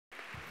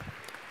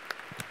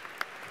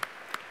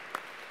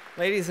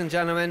Ladies and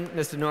gentlemen,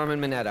 Mr.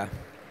 Norman Mineta.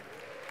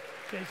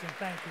 Jason,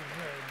 thank you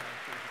very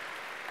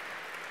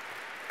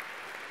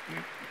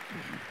much.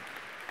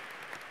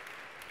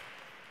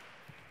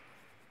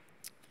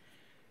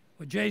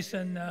 Well,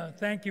 Jason,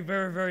 thank you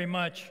very, very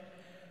much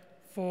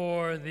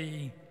for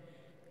the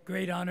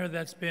great honor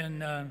that's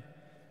been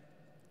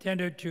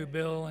tendered to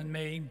Bill and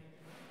me.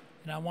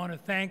 And I want to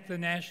thank the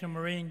National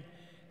Marine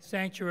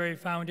Sanctuary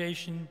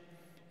Foundation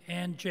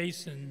and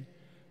Jason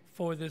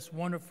for this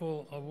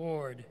wonderful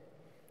award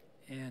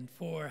and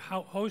for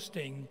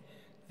hosting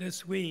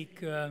this week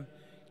the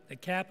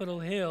Capitol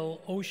Hill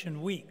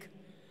Ocean Week.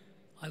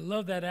 I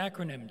love that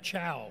acronym,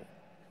 CHOW,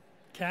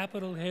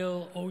 Capitol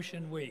Hill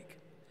Ocean Week.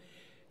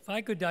 If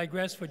I could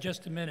digress for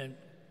just a minute,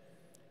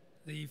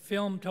 the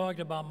film talked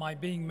about my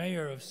being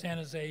mayor of San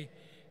Jose,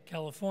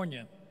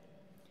 California.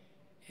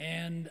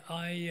 And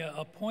I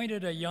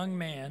appointed a young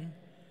man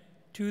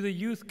to the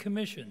Youth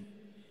Commission.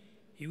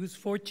 He was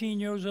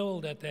 14 years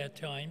old at that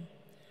time,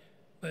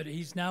 but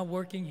he's now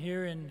working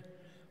here in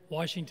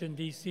Washington,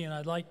 D.C., and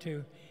I'd like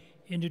to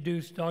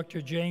introduce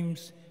Dr.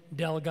 James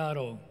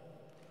Delgado.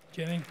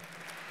 Jimmy?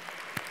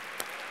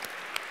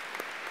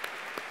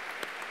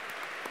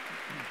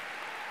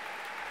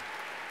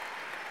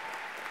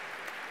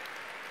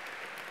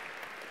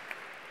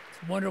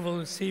 It's wonderful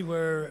to see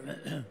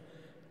where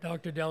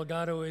Dr.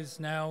 Delgado is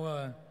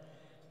now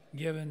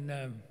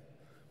given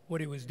what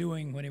he was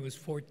doing when he was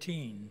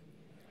 14.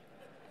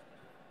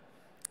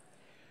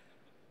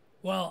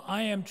 Well,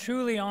 I am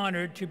truly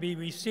honored to be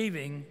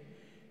receiving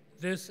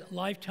this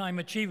Lifetime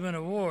Achievement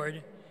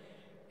Award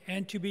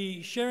and to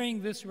be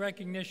sharing this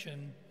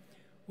recognition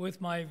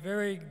with my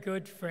very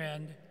good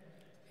friend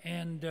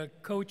and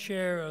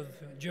co-chair of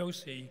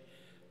JOCI,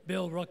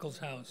 Bill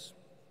Ruckelshaus.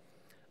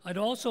 I'd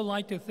also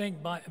like to thank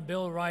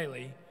Bill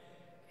Riley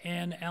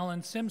and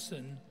Alan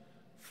Simpson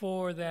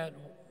for that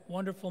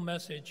wonderful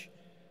message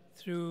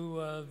through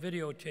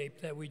videotape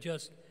that we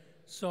just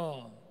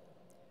saw.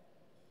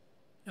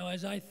 Now,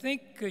 as I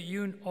think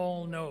you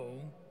all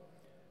know,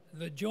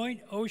 the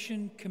Joint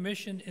Ocean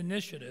Commission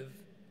Initiative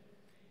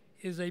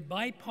is a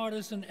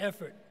bipartisan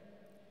effort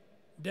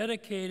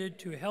dedicated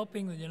to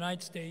helping the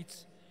United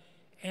States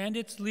and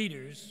its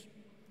leaders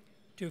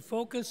to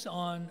focus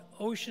on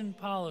ocean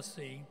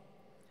policy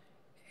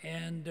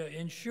and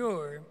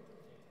ensure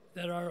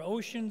that our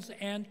oceans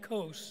and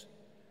coasts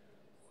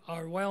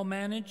are well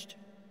managed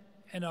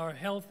and are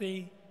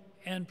healthy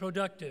and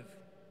productive.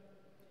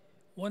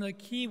 One of the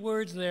key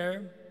words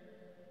there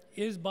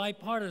is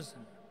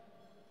bipartisan,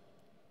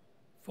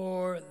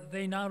 for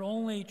they not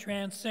only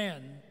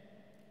transcend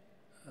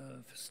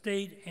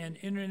state and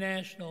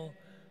international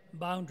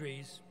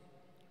boundaries,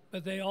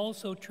 but they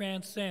also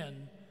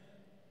transcend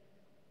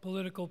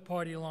political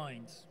party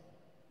lines.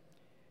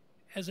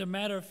 As a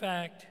matter of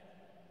fact,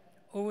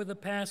 over the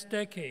past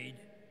decade,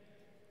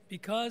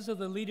 because of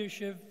the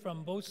leadership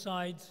from both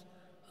sides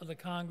of the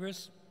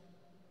Congress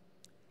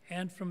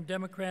and from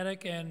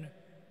Democratic and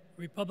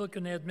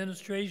Republican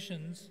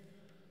administrations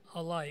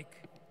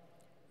alike,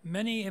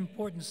 many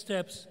important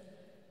steps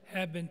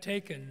have been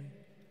taken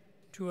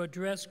to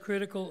address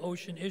critical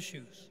ocean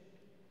issues.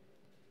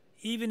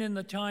 Even in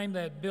the time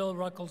that Bill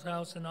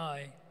Ruckelshaus and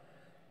I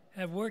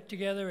have worked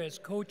together as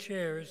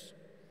co-chairs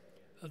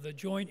of the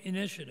joint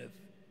initiative,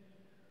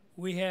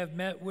 we have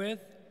met with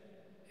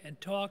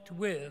and talked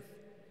with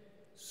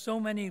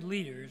so many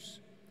leaders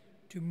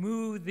to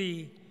move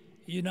the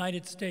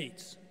United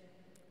States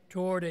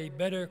toward a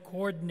better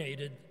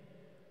coordinated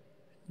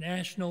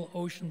national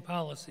ocean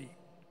policy.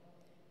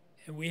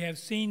 And we have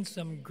seen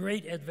some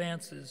great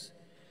advances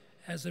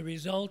as a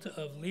result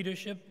of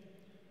leadership,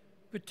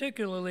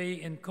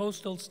 particularly in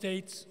coastal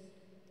states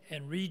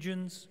and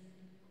regions,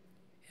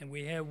 and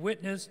we have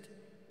witnessed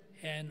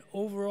an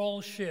overall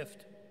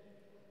shift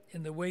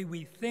in the way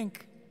we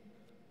think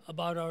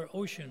about our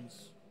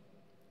oceans,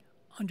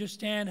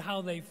 understand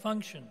how they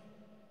function,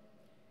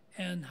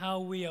 and how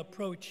we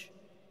approach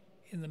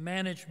in the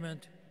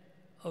management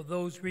of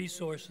those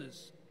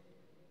resources.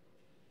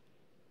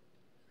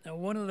 Now,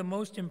 one of the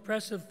most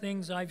impressive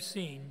things I've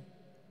seen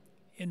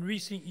in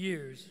recent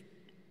years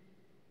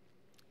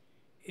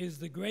is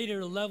the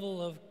greater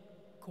level of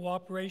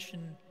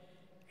cooperation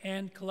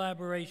and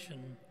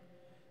collaboration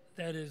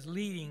that is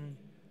leading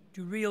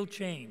to real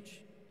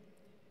change.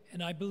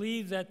 And I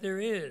believe that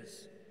there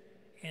is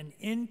an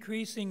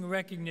increasing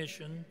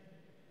recognition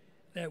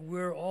that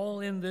we're all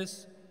in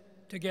this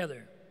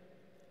together.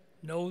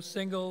 No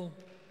single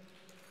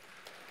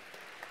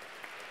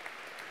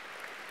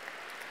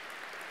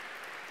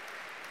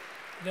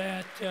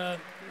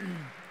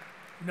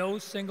no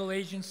single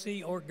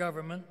agency or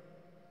government,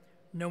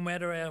 no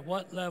matter at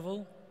what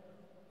level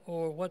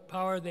or what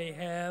power they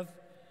have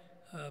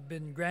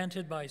been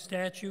granted by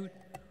statute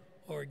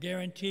or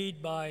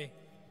guaranteed by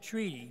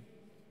treaty,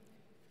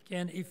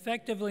 can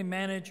effectively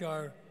manage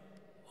our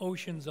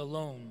oceans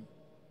alone.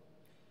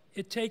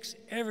 It takes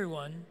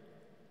everyone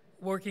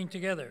working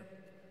together,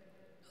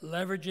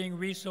 leveraging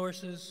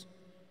resources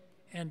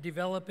and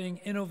developing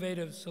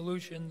innovative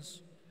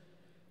solutions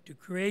to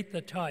create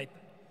the type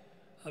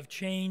of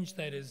change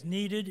that is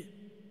needed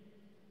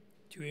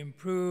to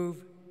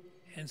improve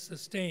and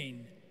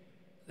sustain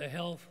the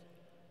health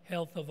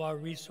of our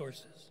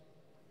resources.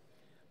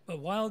 But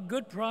while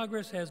good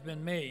progress has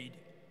been made,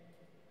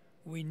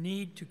 we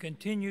need to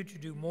continue to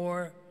do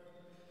more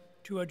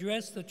to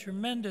address the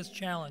tremendous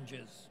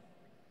challenges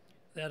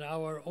that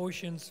our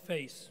oceans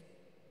face.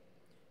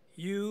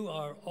 You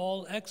are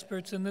all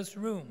experts in this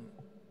room,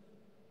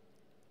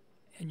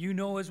 and you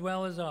know as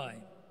well as I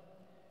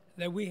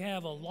that we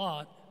have a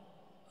lot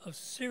of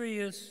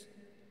serious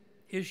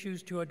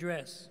issues to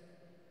address,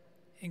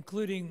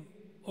 including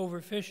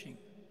overfishing,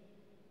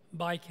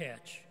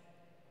 bycatch,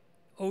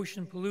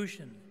 ocean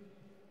pollution,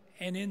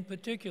 and in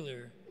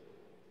particular,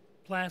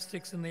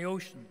 plastics in the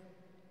ocean,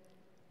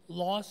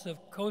 loss of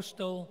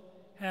coastal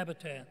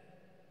habitat,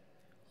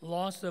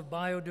 loss of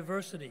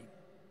biodiversity,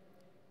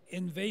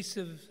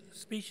 invasive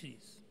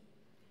species,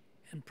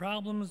 and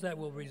problems that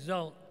will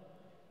result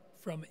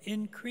from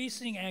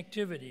increasing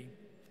activity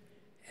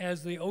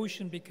as the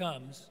ocean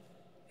becomes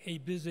a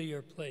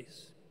busier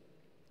place.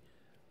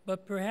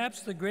 But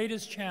perhaps the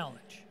greatest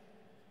challenge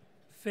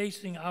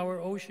facing our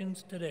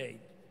oceans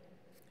today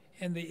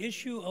and the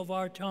issue of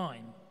our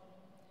time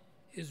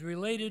is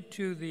related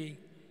to the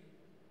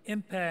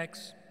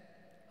impacts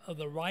of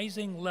the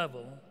rising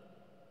level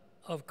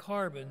of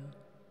carbon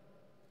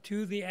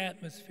to the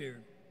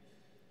atmosphere.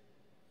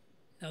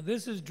 Now,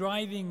 this is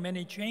driving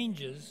many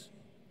changes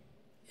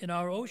in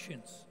our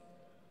oceans,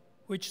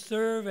 which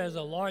serve as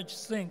a large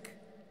sink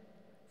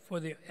for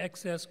the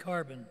excess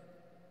carbon.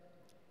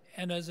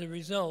 And as a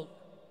result,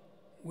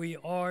 we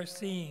are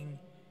seeing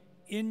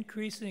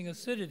increasing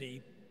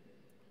acidity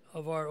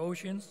of our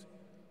oceans,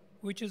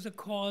 which is a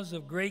cause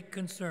of great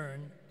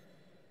concern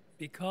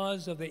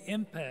because of the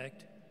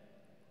impact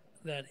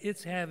that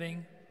it's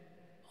having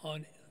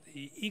on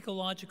the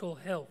ecological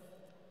health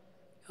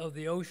of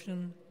the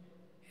ocean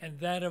and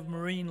that of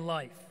marine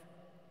life,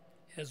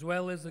 as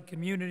well as the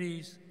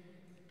communities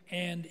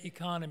and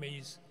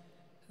economies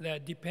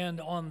that depend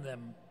on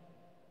them.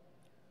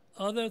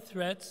 Other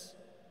threats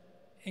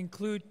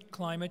include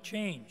climate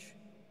change,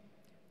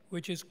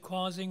 which is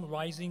causing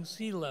rising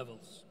sea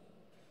levels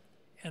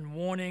and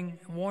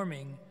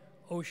warming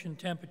ocean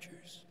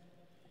temperatures,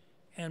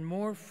 and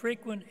more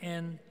frequent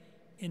and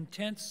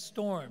intense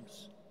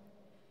storms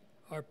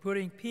are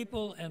putting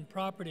people and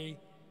property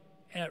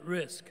at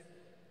risk.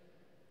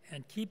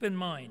 And keep in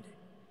mind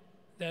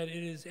that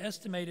it is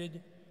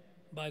estimated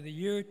by the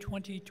year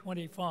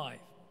 2025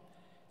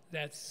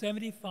 that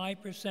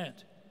 75%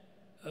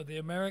 of the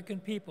American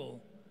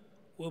people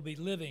will be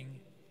living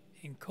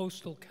in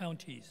coastal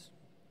counties.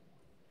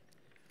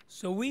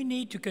 So we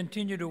need to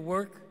continue to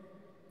work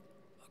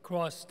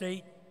across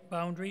state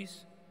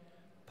boundaries,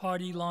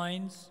 party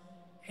lines,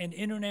 and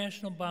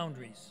international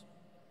boundaries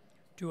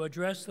to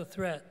address the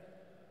threat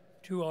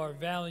to our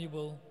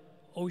valuable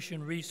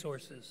ocean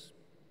resources.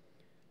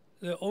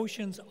 The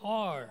oceans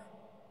are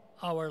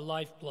our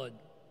lifeblood.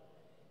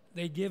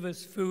 They give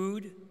us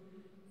food,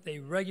 they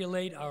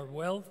regulate our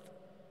wealth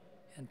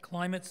and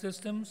climate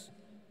systems,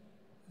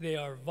 they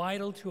are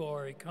vital to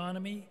our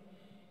economy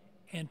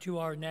and to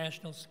our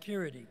national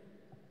security.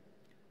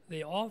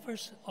 They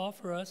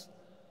offer us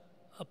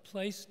a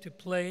place to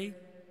play,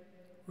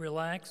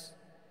 relax,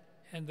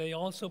 and they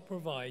also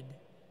provide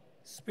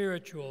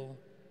spiritual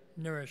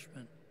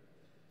nourishment.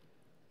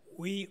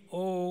 We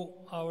owe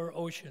our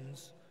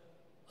oceans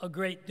a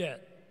great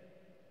debt,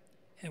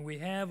 and we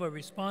have a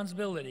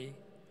responsibility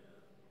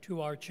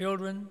to our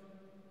children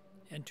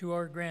and to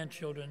our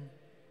grandchildren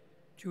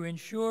to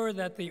ensure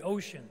that the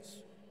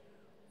oceans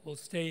will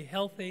stay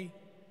healthy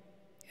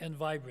and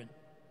vibrant.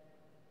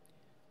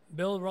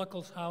 Bill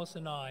Ruckelshaus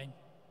and I,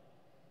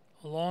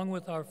 along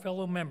with our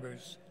fellow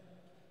members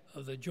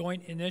of the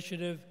Joint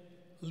Initiative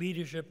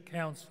Leadership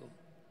Council,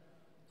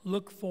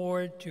 look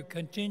forward to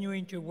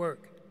continuing to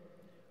work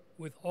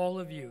with all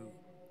of you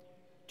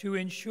to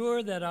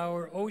ensure that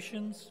our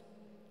oceans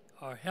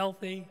are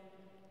healthy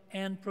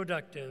and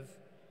productive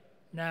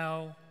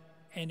now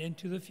and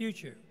into the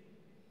future.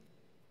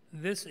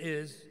 This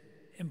is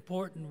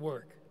important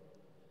work.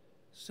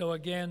 So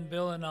again,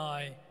 Bill and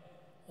I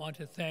want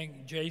to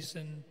thank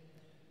Jason,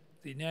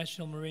 the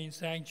National Marine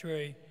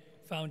Sanctuary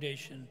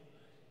Foundation,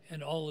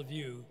 and all of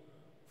you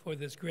for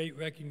this great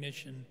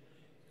recognition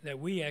that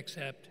we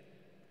accept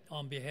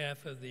on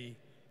behalf of the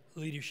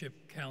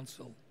Leadership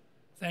Council.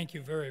 Thank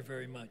you very,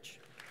 very much.